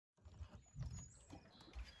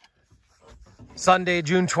Sunday,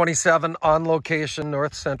 June 27, on location,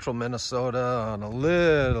 north central Minnesota, on a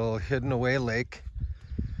little hidden away lake.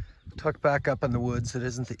 Tucked back up in the woods. It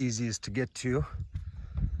isn't the easiest to get to.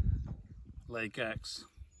 Lake X.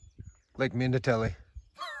 Lake Minatelli.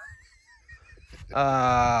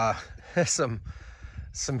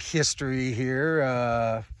 Some history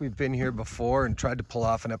here. We've been here before and tried to pull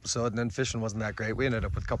off an episode, and then fishing wasn't that great. We ended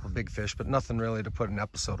up with a couple of big fish, but nothing really to put an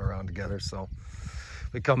episode around together. So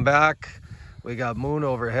we come back. We got moon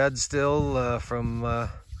overhead still from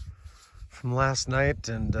last night,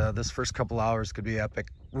 and this first couple hours could be epic.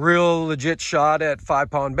 Real legit shot at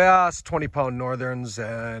 5-pound bass, 20-pound northerns,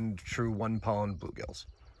 and true 1-pound bluegills.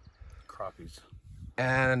 Crappies.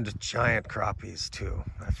 And giant crappies too.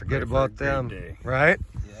 I forget about them, day. Right?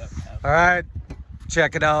 Yeah. All right,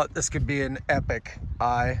 check it out. This could be an epic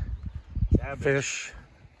fish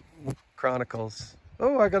chronicles.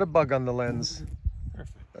 Oh, I got a bug on the lens.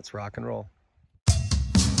 Perfect. Let's rock and roll.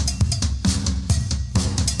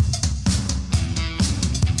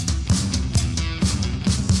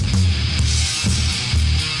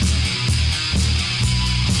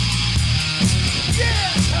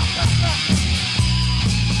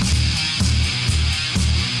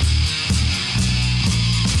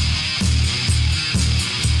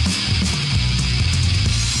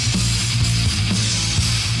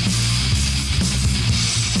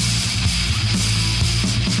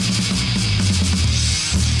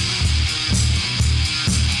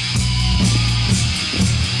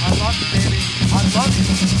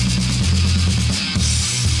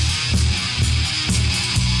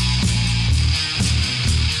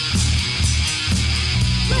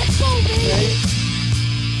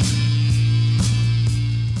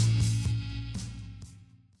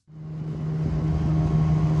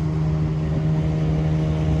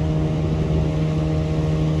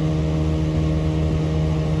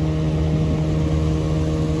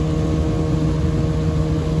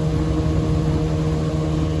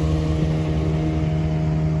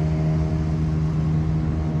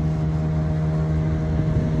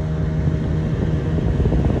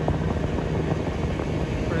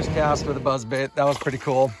 Cast with a buzzbait. That was pretty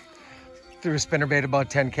cool. Threw a spinnerbait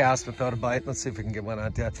about 10 casts without a bite. Let's see if we can get one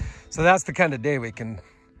on that. So that's the kind of day we can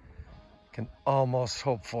almost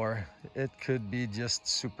hope for. It could be just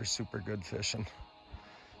super good fishing.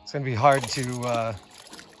 It's gonna be hard to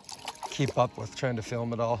keep up with trying to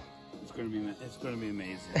film it all. It's gonna be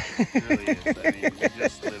amazing. It really is. I mean, we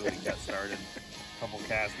just literally got started. A couple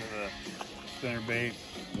casts with a spinnerbait,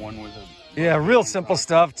 one with a real simple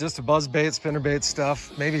stuff, just a buzzbait, spinnerbait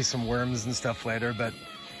stuff, maybe some worms and stuff later, but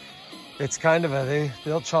it's kind of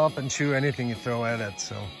they'll chomp and chew anything you throw at it,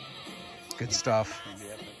 so good stuff.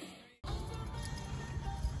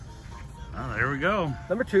 Oh, there we go.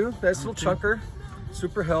 Number 2, nice little chunker,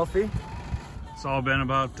 super healthy. It's all been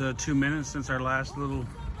about 2 minutes since our last little...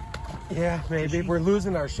 Yeah, maybe. Fishing. We're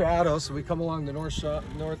losing our shadow, so we come along the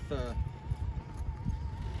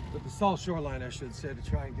with the south shoreline, I should say, to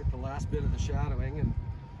try and get the last bit of the shadowing, and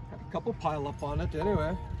had a couple pile up on it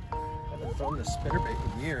anyway. I haven't thrown the spinnerbait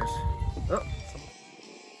in years. Oh.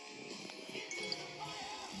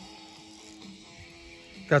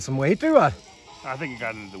 Got some weight to it? I think it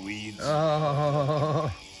got into the weeds.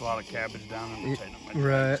 Oh. There's a lot of cabbage down there.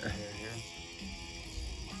 Right. Here.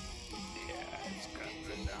 Yeah, it's got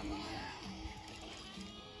good down in there.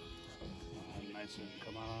 Nice and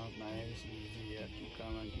come on, nice and easy. Yeah, keep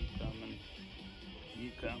coming.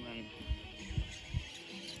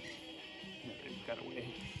 Got away.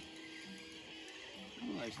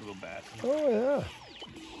 Oh, nice little bass. Oh yeah.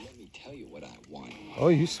 Let me tell you what I want. Oh,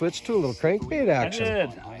 you switched to a little crankbait action. I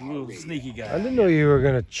did. I'm a little sneaky guy. I didn't know you were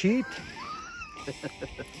gonna cheat.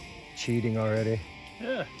 Cheating already.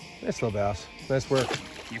 Yeah. Nice little bass. Nice work.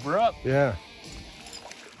 Keep her up. Yeah.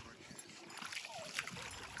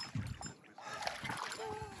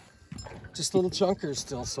 Just little chunkers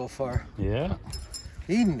still so far. Yeah.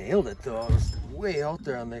 He nailed it though. I was way out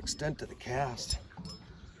there on the extent of the cast.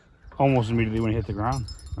 Almost immediately when he hit the ground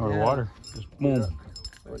or the water. Just boom. Yeah.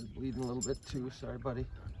 I was bleeding a little bit too. Sorry, buddy.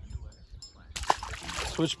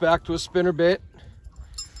 Switch back to a spinnerbait.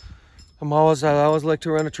 I always like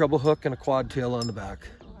to run a treble hook and a quad tail on the back.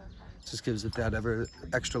 Just gives it that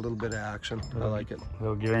extra little bit of action. I like it.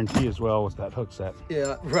 They'll guarantee as well with that hook set.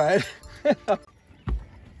 Yeah, right.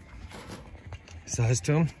 Size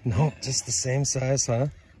to him? No, just the same size, huh?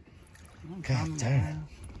 God damn.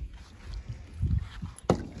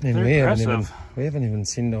 I mean, we haven't even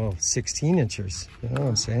seen no 16 inchers. You know what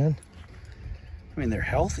I'm saying? I mean, they're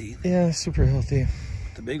healthy. Yeah, super healthy.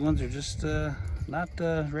 The big ones are just not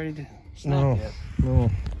ready to snap yet.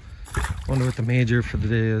 No. Wonder what the major for the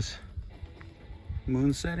day is.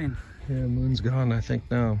 Moon setting. Yeah, moon's gone, I think,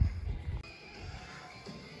 now.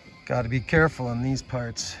 Got to be careful in these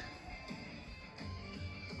parts.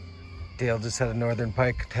 Dale just had a northern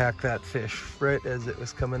pike attack that fish right as it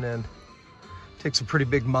was coming in. Takes a pretty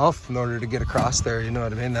big mouth in order to get across there, you know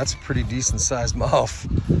what I mean? That's a pretty decent sized mouth.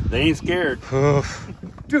 They ain't scared.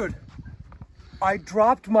 Dude, I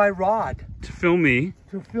dropped my rod. To film me.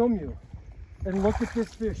 To film you. And look at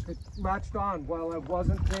this fish that latched on while I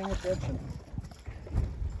wasn't paying attention.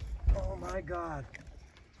 Oh my God.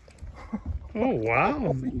 Oh,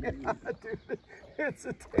 wow. Yeah, dude. It's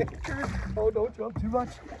a tanker. Oh, don't jump too much.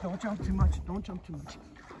 Don't jump too much. Don't jump too much.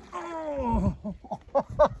 Oh.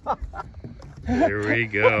 There we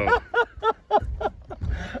go.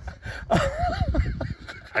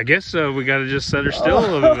 I guess we got to just set her still a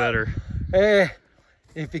little bit better. Hey,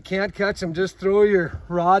 if you can't catch them, just throw your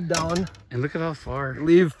rod down. And look at how far.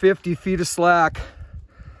 Leave 50 feet of slack.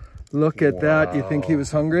 Look at that. You think he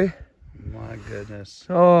was hungry? My goodness.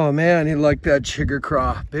 Oh man, he liked that chigger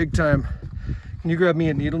craw. Big time. Can you grab me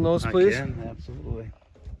a needle nose, please? I can, absolutely.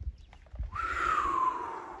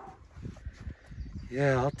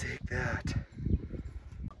 Yeah, I'll take that.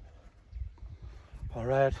 All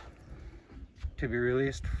right. To be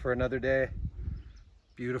released for another day.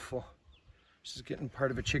 Beautiful. She's getting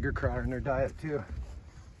part of a chigger craw in her diet too.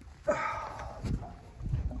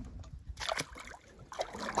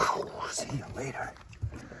 See you later,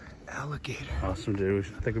 alligator. Awesome, dude.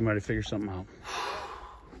 I think we might have figured something out.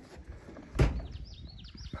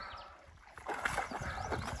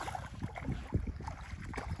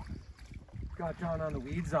 Got down on the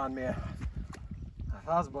weeds on me. I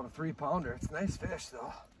thought it was about a 3-pounder. It's a nice fish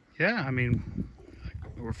though. Yeah, I mean,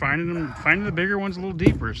 we're finding the bigger ones a little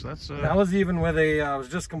deeper, so that's That was even where they I was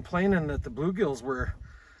just complaining that the bluegills were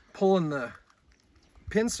pulling the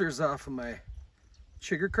pincers off of my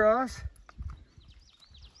chigger craws.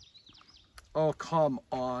 Oh, come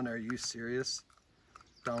on, are you serious?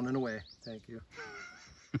 Down and away, thank you.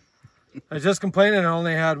 I was just complaining I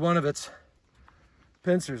only had one of its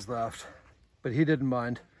pincers left, but he didn't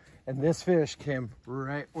mind. And this fish came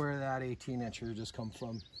right where that 18-incher just come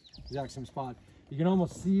from. Exact same spot. You can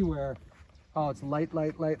almost see where, oh, it's light,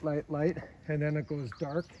 light, light, light, light, and then it goes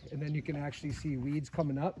dark, and then you can actually see weeds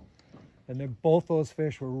coming up. And then both those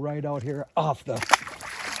fish were right out here off the,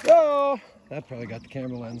 oh, that probably got the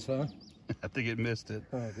camera lens, huh? I think it missed it.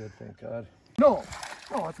 Oh, good, thank God. No,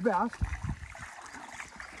 it's bass.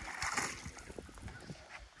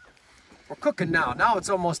 We're cooking now. Now it's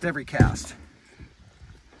almost every cast.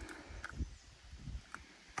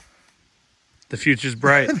 The future's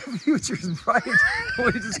bright. The future's bright.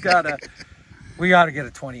 We gotta get a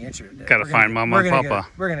 20-incher. Gotta find Mama and Papa.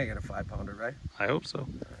 We're gonna get a 5-pounder, right? I hope so. How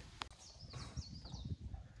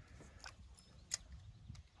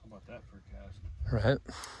about that for a cast? Right.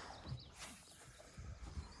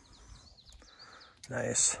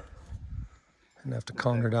 Nice. Didn't have to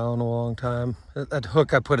calm her down a long time. That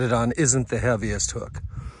hook I put it on isn't the heaviest hook.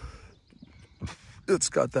 It's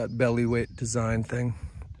got that belly weight design thing.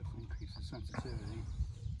 Definitely increases sensitivity.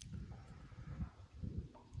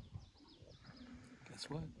 Guess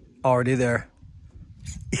what? Already there.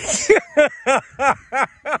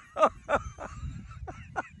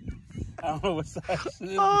 I don't know what size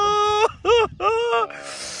it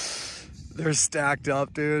is. They're stacked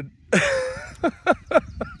up, dude.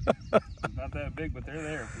 Not that big, but they're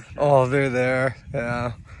there for sure. Oh, they're there.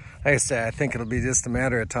 Yeah. Like I say, I think it'll be just a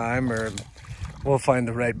matter of time, or we'll find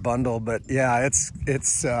the right bundle. But yeah, it's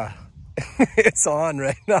it's on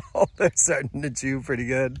right now. They're starting to chew pretty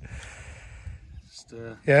good.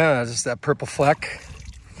 Yeah, just that purple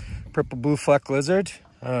blue fleck lizard.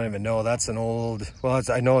 I don't even know. That's an old. Well,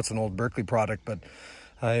 I know it's an old Berkley product, but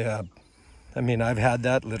I mean, I've had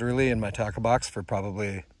that literally in my tackle box for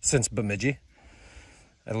probably since Bemidji.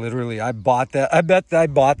 I bought that. I bet I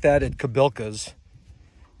bought that at Kabilka's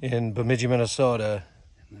in Bemidji, Minnesota.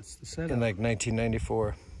 And that's the setup. In like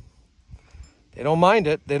 1994. They don't mind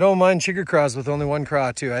it. They don't mind chigger craws with only one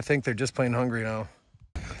craw too. I think they're just plain hungry now.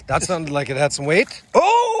 That sounded like it had some weight.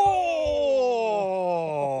 Oh!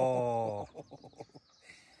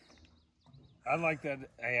 I like that.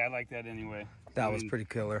 Hey, I like that anyway. That was pretty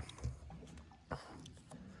killer.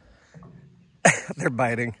 They're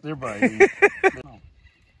biting. They're biting.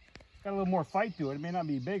 Got a little more fight to it. It may not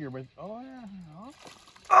be bigger, but oh yeah.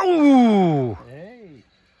 Oh! Hey.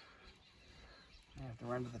 I have to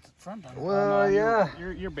run to the front. Well, yeah.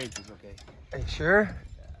 Your bait is okay. Are you sure?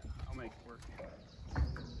 Yeah, I'll make it work. Oh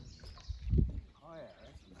yeah.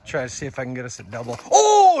 That's nice. Try to see if I can get us a double.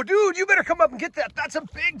 Oh, dude, you better come up and get that. That's a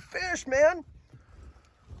big fish, man.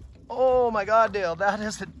 Oh my God, Dale, that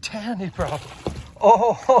is a tanny, bro.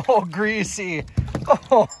 Oh, greasy.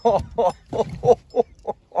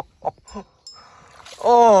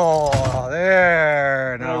 Oh,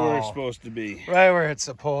 there. Right where it's supposed to be. Right where it's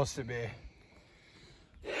supposed to be.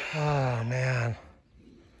 Oh, man.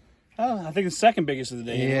 Oh, I think it's second biggest of the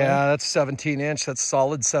day. Yeah, anyway. that's 17 inch. That's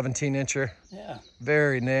solid 17 incher. Yeah.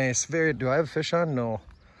 Very nice. Very. Do I have a fish on? No.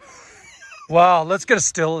 Wow, let's get a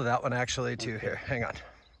still of that one actually too. Here, hang on.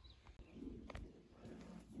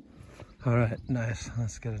 All right, nice.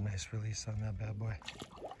 Let's get a nice release on that bad boy.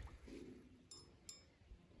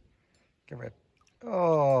 Get right.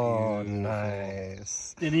 Oh,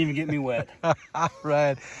 nice. Didn't even get me wet.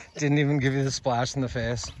 Right. Didn't even give you the splash in the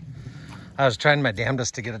face. I was trying my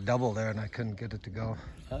damnedest to get a double there and I couldn't get it to go.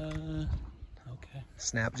 Okay.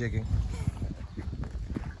 Snap jigging.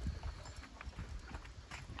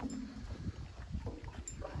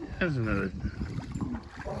 There's another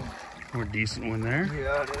more decent one there.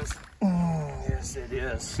 Yeah, it is. Yes, it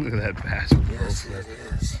is. Look at that bass. Yes, it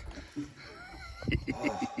is.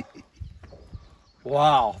 Oh.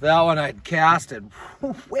 Wow, that one I'd casted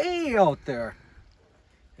way out there.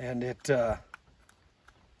 And it, that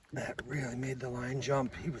really made the line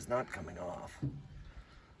jump. He was not coming off.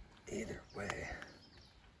 Either way.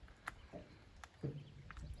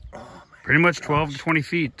 Oh, my Pretty much gosh. 12 to 20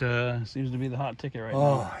 feet seems to be the hot ticket right now.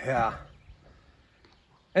 Oh, yeah.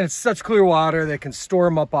 And it's such clear water, they can store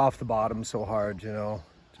them up off the bottom so hard, you know.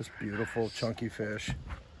 Just beautiful, chunky fish.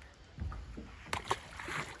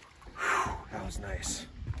 Whew, that was nice.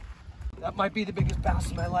 That might be the biggest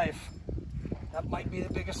bass of my life. That might be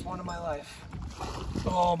the biggest one of my life.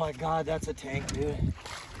 Oh my God, that's a tank, dude.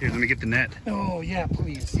 Here, let me get the net. Oh, yeah,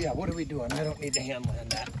 please. Yeah, what are we doing? I don't need to hand land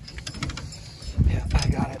that. Yeah, I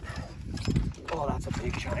got it. Oh, that's a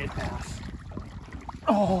big giant bass.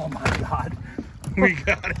 Oh my God. We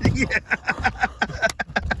got it, yeah.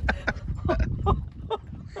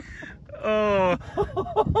 Oh,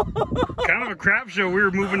 kind of a crap show. We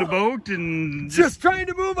were moving the boat and just trying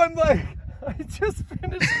to move. I'm like, I just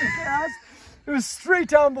finished the cast. It was straight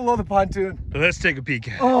down below the pontoon. let's take a peek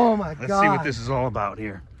at it. Oh my God. Let's see what this is all about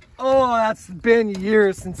here. Oh, that's been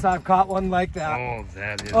years since I've caught one like that. Oh,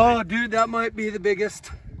 that is Oh, it. dude, that might be the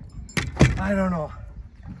biggest. I don't know.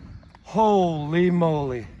 Holy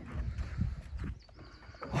moly.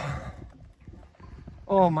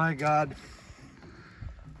 Oh my God.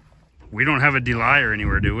 We don't have a delier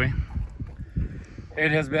anywhere, do we?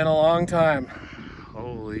 It has been a long time.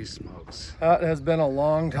 Holy smokes. That has been a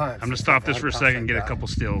long time. I'm gonna stop this for a second and get a couple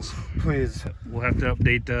stills. Please. We'll have to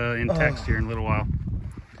update in text here in a little while.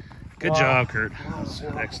 Good Wow. job, Kurt. That's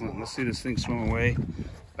excellent. Let's see this thing swim away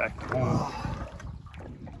back to home.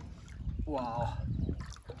 Wow.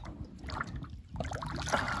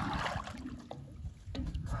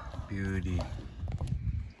 Beauty.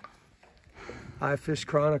 Fish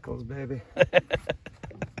Chronicles, baby.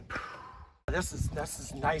 This is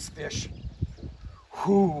nice fish.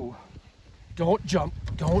 Whoo. Don't jump.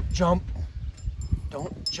 Don't jump.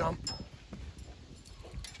 Don't jump.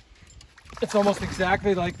 It's almost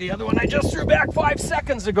exactly like the other one I just threw back 5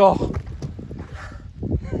 seconds ago.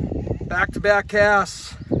 Back-to-back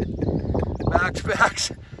casts. Back-to-back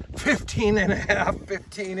 15 and a half,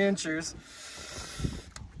 15 inches.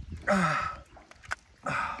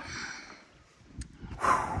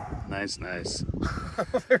 Nice, nice.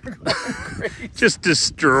 They're going great. Just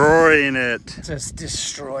destroying it. Just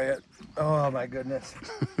destroy it. Oh my goodness.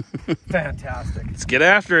 Fantastic. Let's get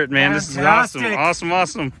after it, man. This is awesome. Fantastic. Awesome,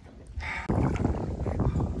 awesome.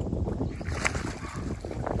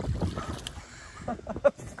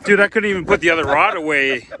 Dude, I couldn't even put the other rod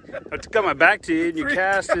away. I got my back to you and you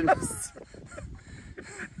cast and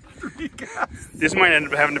 3 casts. this might end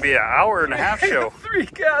up having to be an hour and a half show. 3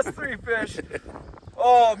 casts, 3 fish.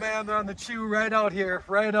 Oh man, they're on the chew right out here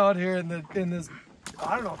in this,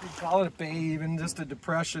 I don't know if you call it a bay, even just a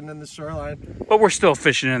depression in the shoreline. But we're still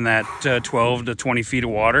fishing in that 12 to 20 feet of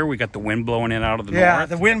water. We got the wind blowing in out of the north.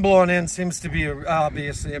 The wind blowing in seems to be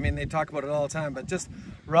obviously, I mean, they talk about it all the time, but just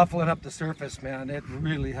ruffling up the surface, man, it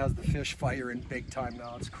really has the fish firing big time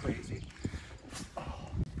now. It's crazy.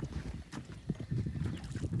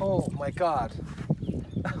 Oh my God.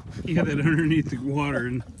 You got that underneath the water.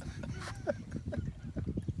 And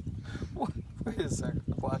Wait a second.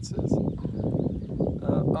 Watch this.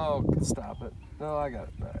 Oh, stop it. No, I got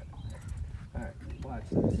it. All right. All right. Watch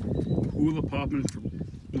this. hula popping for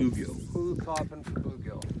bluegill. Hulu popping for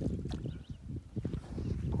bluegill.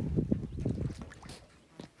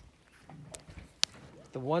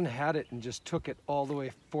 The one had it and just took it all the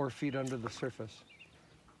way 4 feet under the surface.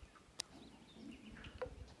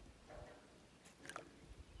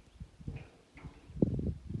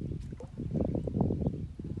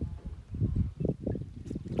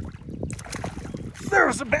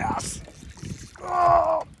 there's a bass.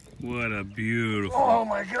 Oh, What a beautiful. oh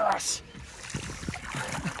my gosh.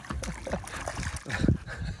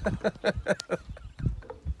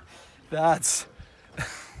 That's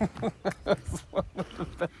one of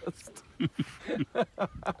the best.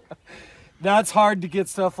 That's hard to get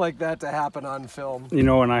stuff like that to happen on film. You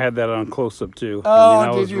know, and I had that on close up too. Oh, I mean,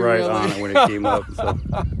 I was did you right really? on it when it came up. So.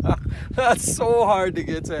 That's so hard to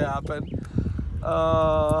get to happen.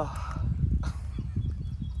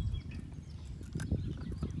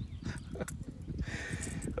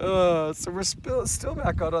 So we're still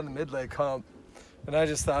back out on the mid-lake hump, and I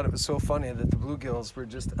just thought it was so funny that the bluegills were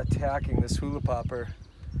just attacking this Hulu Popper,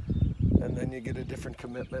 and then you get a different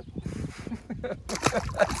commitment.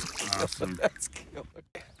 Awesome. That's killer.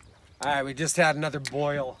 All right, we just had another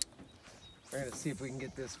boil. We're gonna see if we can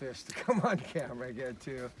get this fish to come on camera again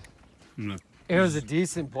too. No. It was a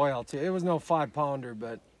decent boil too. It was no 5-pounder,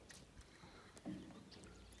 but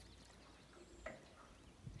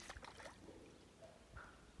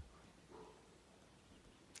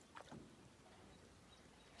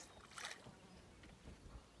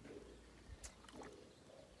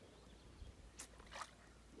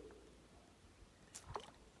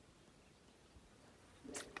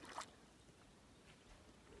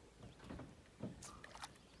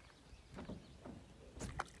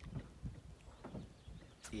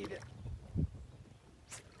eat it.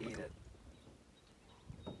 Eat it.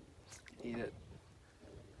 Eat it.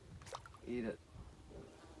 Eat it.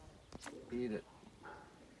 Eat it.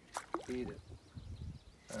 Eat it.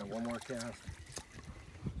 All right, one more cast.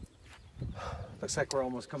 Looks like we're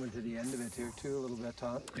almost coming to the end of it here too, a little bit,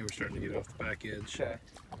 Tom. Yeah, we're starting to get off the back edge. Okay.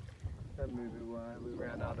 That may be why we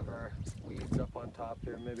ran out of our weeds up on top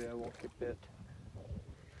here. Maybe I won't get bit.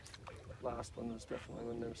 Last one was definitely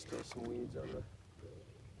when there was still some weeds on the.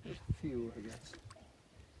 There's a few, I guess.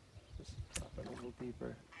 Just drop it a little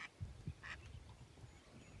deeper.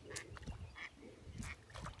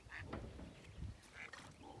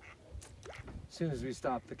 As soon as we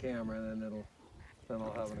stop the camera, then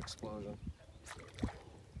I'll have an explosion.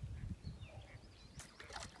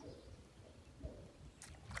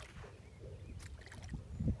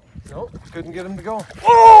 Nope, couldn't get him to go.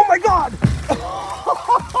 Oh my God!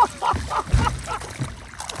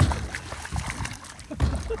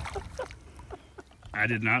 I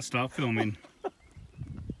did not stop filming.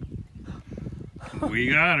 We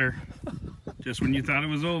got her. Just when you thought it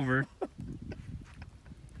was over.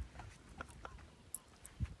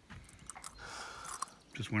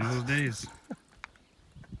 Just one of those days.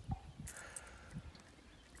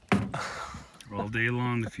 All day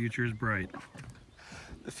long, the future is bright.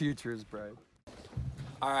 The future is bright.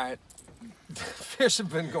 All right, fish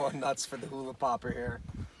have been going nuts for the Hulu Popper here.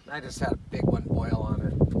 I just had a big one boil on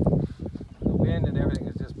it. The wind and everything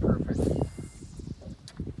is just perfect.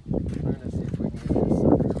 We're gonna see if we can get this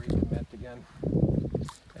sucker to recommit again.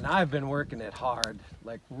 And I've been working it hard,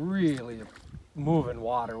 like really moving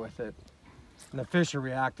water with it. And the fish are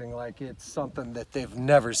reacting like it's something that they've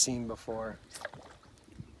never seen before.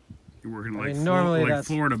 You're working I like, mean, normally like that's-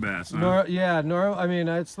 Florida bass, huh? I mean,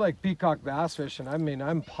 it's like peacock bass fishing. I mean,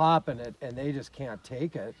 I'm popping it and they just can't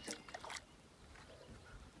take it.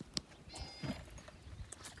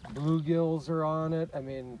 Bluegills are on it. I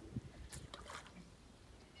mean,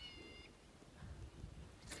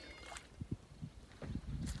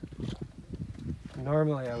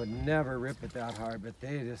 normally I would never rip it that hard, but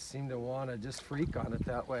they just seem to want to just freak on it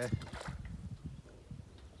that way.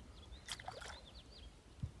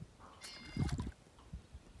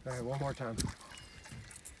 All right, one more time.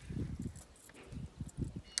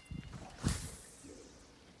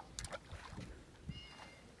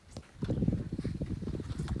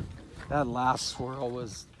 That last swirl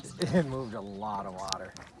it moved a lot of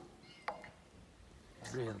water.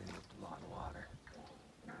 Really moved a lot of water.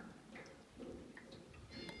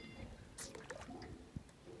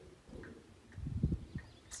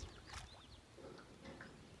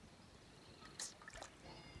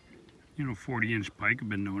 You know, 40-inch pike have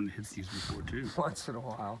been known to hit these before too. Once in a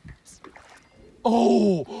while.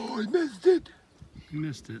 Oh, I missed it. You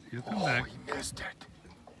missed it. He'll come back. He missed it.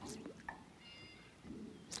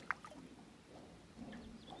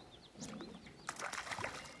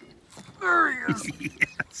 There he is.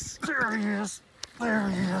 Yes. There he is. There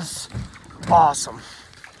he is. Awesome.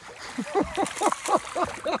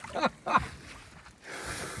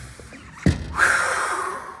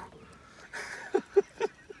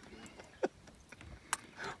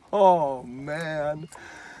 Oh man.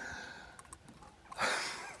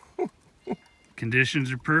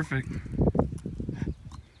 Conditions are perfect.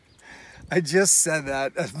 I just said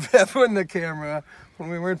that when the camera when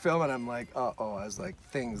we weren't filming, I'm like, uh-oh. I was like,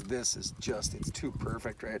 this is just, it's too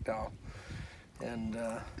perfect right now. And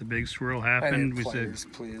the big swirl I happened. need We pliers,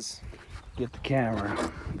 said, please. get the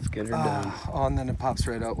camera. Let's get her done. Oh, and then it pops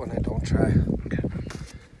right out when I don't try. Okay.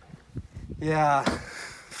 Yeah,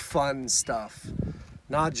 fun stuff.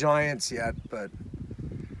 Not giants yet, but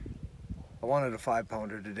I wanted a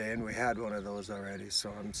 5-pounder today, and we had one of those already,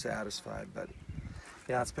 so I'm satisfied. But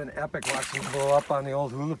yeah, it's been epic watching it blow up on the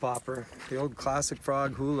old Hulu Popper, the old classic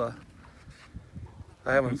frog hula.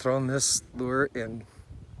 I haven't thrown this lure in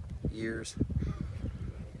years.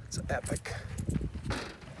 It's epic.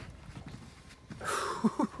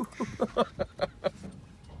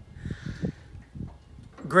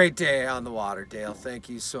 Great day on the water, Dale. Thank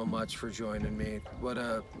you so much for joining me. What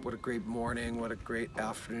a great morning. What a great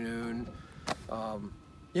afternoon.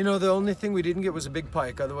 You know, the only thing we didn't get was a big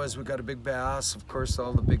pike. Otherwise, we got a big bass. Of course,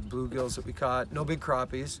 all the big bluegills that we caught. No big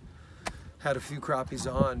crappies. Had a few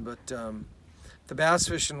crappies on, but the bass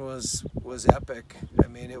fishing was epic. I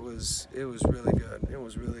mean, it was really good. It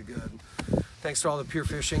was really good. Thanks to all the Pure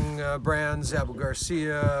Fishing brands.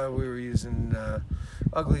 Garcia. We were using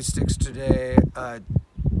Ugly Sticks today.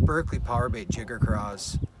 Berkley Powerbait Chigger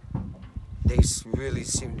Craws. They really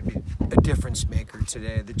seem to be a difference maker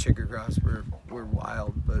today. The Chigger Craws were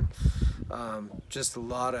wild, but just a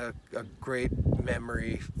lot of a great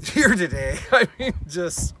memory here today. I mean,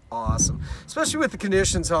 just awesome. Especially with the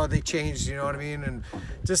conditions, how they changed, you know what I mean? And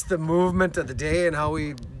just the movement of the day and how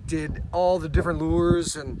we did all the different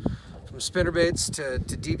lures, and from spinnerbaits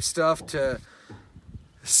to deep stuff to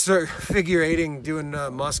figure eighting, doing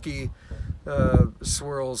musky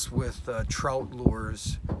swirls with trout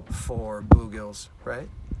lures for bluegills, right?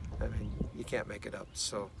 I mean, you can't make it up.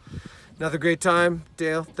 So another great time.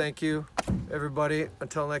 Dale, thank you, everybody.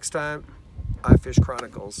 Until next time, iFish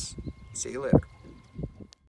Chronicles. See you later.